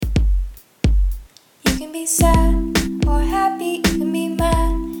can be sad or happy, you can be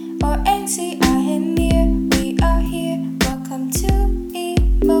mad or angsty. I am here, we are here. Welcome to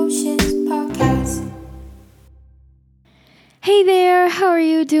Emotions Podcast. Hey there, how are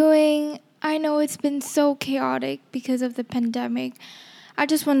you doing? I know it's been so chaotic because of the pandemic. I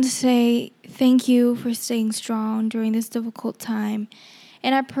just want to say thank you for staying strong during this difficult time.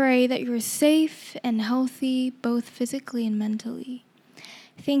 And I pray that you're safe and healthy, both physically and mentally.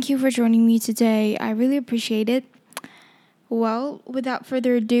 Thank you for joining me today. I really appreciate it. Well, without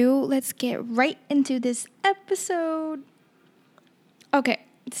further ado, let's get right into this episode. Okay,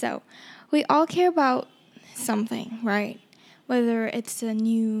 so we all care about something, right? Whether it's a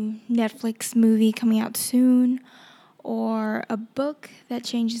new Netflix movie coming out soon, or a book that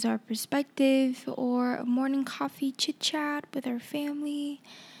changes our perspective, or a morning coffee chit-chat with our family.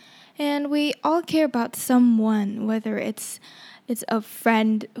 And we all care about someone, whether it's a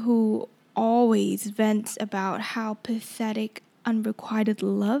friend who always vents about how pathetic unrequited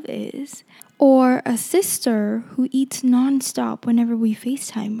love is, or a sister who eats nonstop whenever we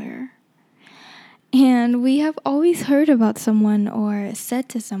FaceTime her. And we have always heard about someone or said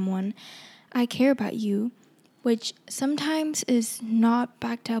to someone, I care about you, which sometimes is not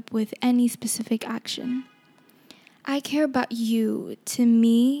backed up with any specific action. I care about you, to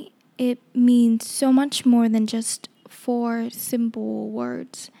me, it means so much more than just 4 simple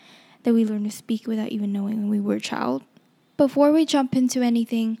words that we learn to speak without even knowing when we were a child. Before we jump into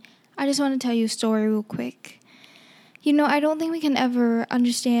anything, I just want to tell you a story real quick. I don't think we can ever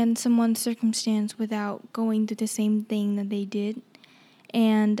understand someone's circumstance without going through the same thing that they did.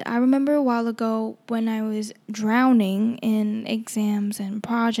 And I remember a while ago when I was drowning in exams and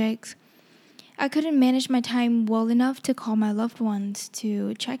projects, I couldn't manage my time well enough to call my loved ones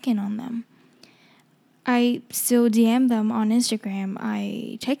to check in on them. I still DM'd them on Instagram.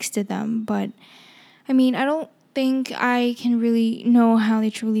 I texted them, but I don't think I can really know how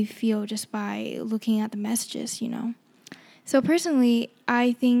they truly feel just by looking at the messages. So personally,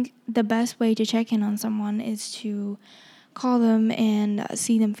 I think the best way to check in on someone is to call them and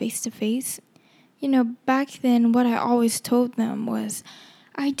see them face to face. Back then, what I always told them was,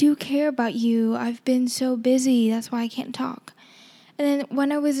 I do care about you. I've been so busy. That's why I can't talk. And then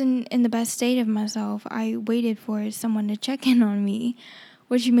when I was in the best state of myself, I waited for someone to check in on me,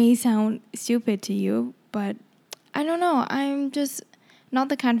 which may sound stupid to you, but I don't know. I'm just not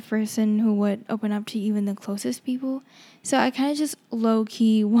the kind of person who would open up to even the closest people. So I kind of just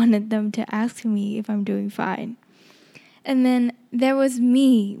low-key wanted them to ask me if I'm doing fine. And then there was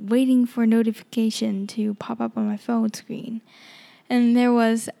me waiting for a notification to pop up on my phone screen. And there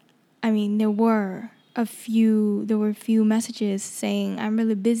were a few messages saying, I'm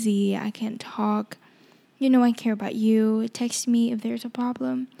really busy, I can't talk. I care about you. Text me if there's a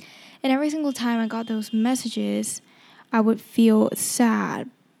problem. And every single time I got those messages, I would feel sad.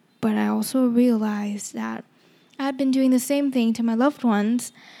 But I also realized that I had been doing the same thing to my loved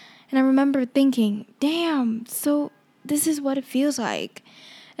ones. And I remember thinking, damn, so this is what it feels like.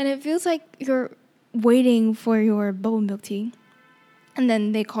 And it feels like you're waiting for your bubble milk tea. And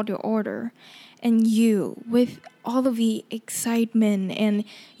then they called your order. And you, with all of the excitement and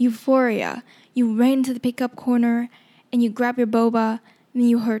euphoria, you ran to the pickup corner and you grab your boba. And then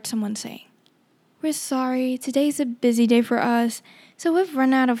you heard someone saying, we're sorry, today's a busy day for us, so we've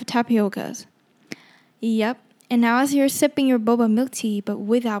run out of tapiocas. Yep, and now as you're sipping your boba milk tea, but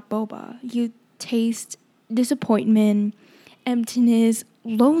without boba, you taste disappointment, emptiness,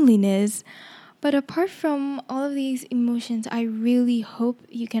 loneliness. But apart from all of these emotions, I really hope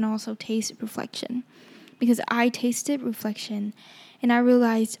you can also taste reflection. Because I tasted reflection, and I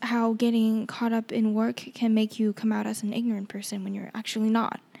realized how getting caught up in work can make you come out as an ignorant person when you're actually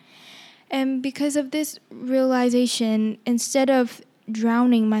not. And because of this realization, instead of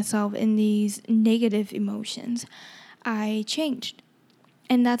drowning myself in these negative emotions, I changed.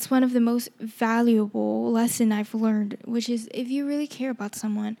 And that's one of the most valuable lessons I've learned, which is if you really care about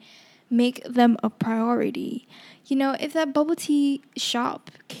someone, make them a priority. If that bubble tea shop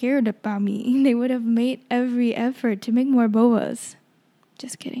cared about me, they would have made every effort to make more bobas.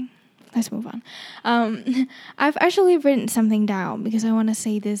 Just kidding. Let's move on. I've actually written something down because I want to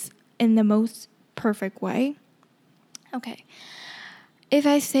say this in the most perfect way. Okay. If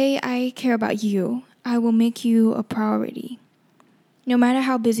I say I care about you, I will make you a priority. No matter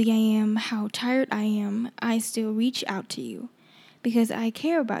how busy I am, how tired I am, I still reach out to you because I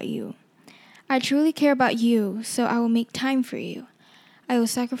care about you. I truly care about you, so I will make time for you. I will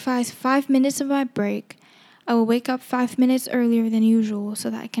sacrifice 5 minutes of my break. I will wake up 5 minutes earlier than usual so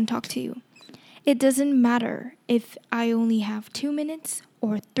that I can talk to you. It doesn't matter if I only have 2 minutes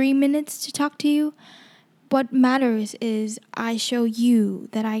or 3 minutes to talk to you, what matters is I show you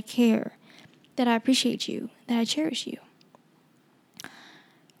that I care, that I appreciate you, that I cherish you.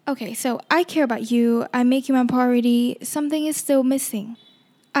 Okay, so I care about you. I make you my priority. Something is still missing.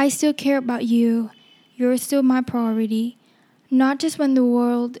 I still care about you. You're still my priority. Not just when the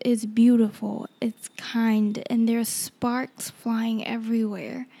world is beautiful, it's kind, and there's sparks flying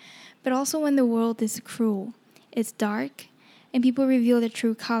everywhere, but also when the world is cruel, it's dark, and people reveal their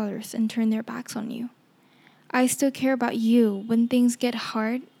true colors and turn their backs on you. I still care about you when things get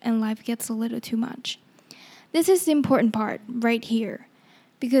hard and life gets a little too much. This is the important part right here,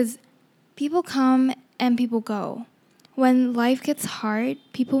 because people come and people go. When life gets hard,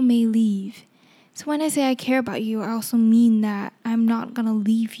 people may leave. So when I say I care about you, I also mean that I'm not gonna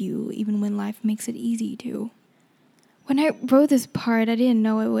leave you even when life makes it easy to. When I wrote this part, I didn't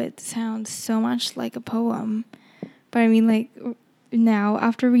know it would sound so much like a poem. But I mean, like, now,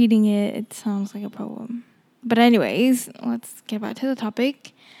 after reading it, it sounds like a poem. But anyways, let's get back to the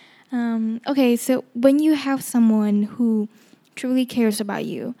topic. Okay, so when you have someone who truly cares about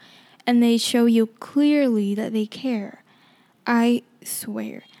you, and they show you clearly that they care, I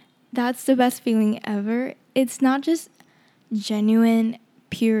swear, that's the best feeling ever. It's not just genuine,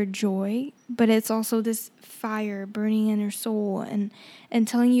 pure joy, but it's also this fire burning in your soul and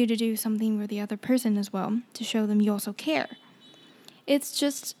telling you to do something for the other person as well, to show them you also care. It's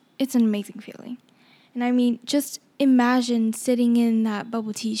an amazing feeling. And I mean, just imagine sitting in that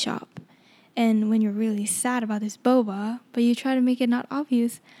bubble tea shop, and when you're really sad about this boba, but you try to make it not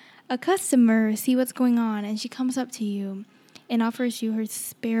obvious, a customer see what's going on, and she comes up to you and offers you her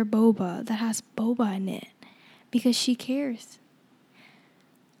spare boba that has boba in it because she cares.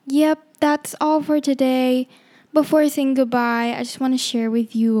 Yep, that's all for today. Before saying goodbye, I just want to share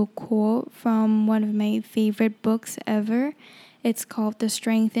with you a quote from one of my favorite books ever. It's called The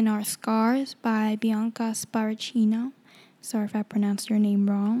Strength in Our Scars by Bianca Sparacino. Sorry if I pronounced your name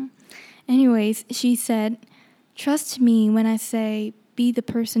wrong. Anyways, she said, "Trust me when I say be the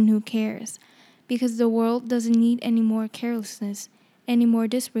person who cares, because the world doesn't need any more carelessness, any more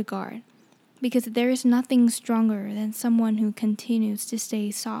disregard, because there is nothing stronger than someone who continues to stay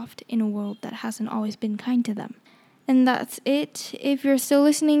soft in a world that hasn't always been kind to them." And that's it. If you're still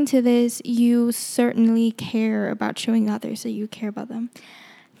listening to this, you certainly care about showing others that you care about them.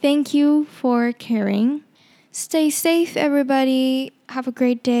 Thank you for caring. Stay safe, everybody. Have a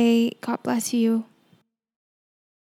great day. God bless you.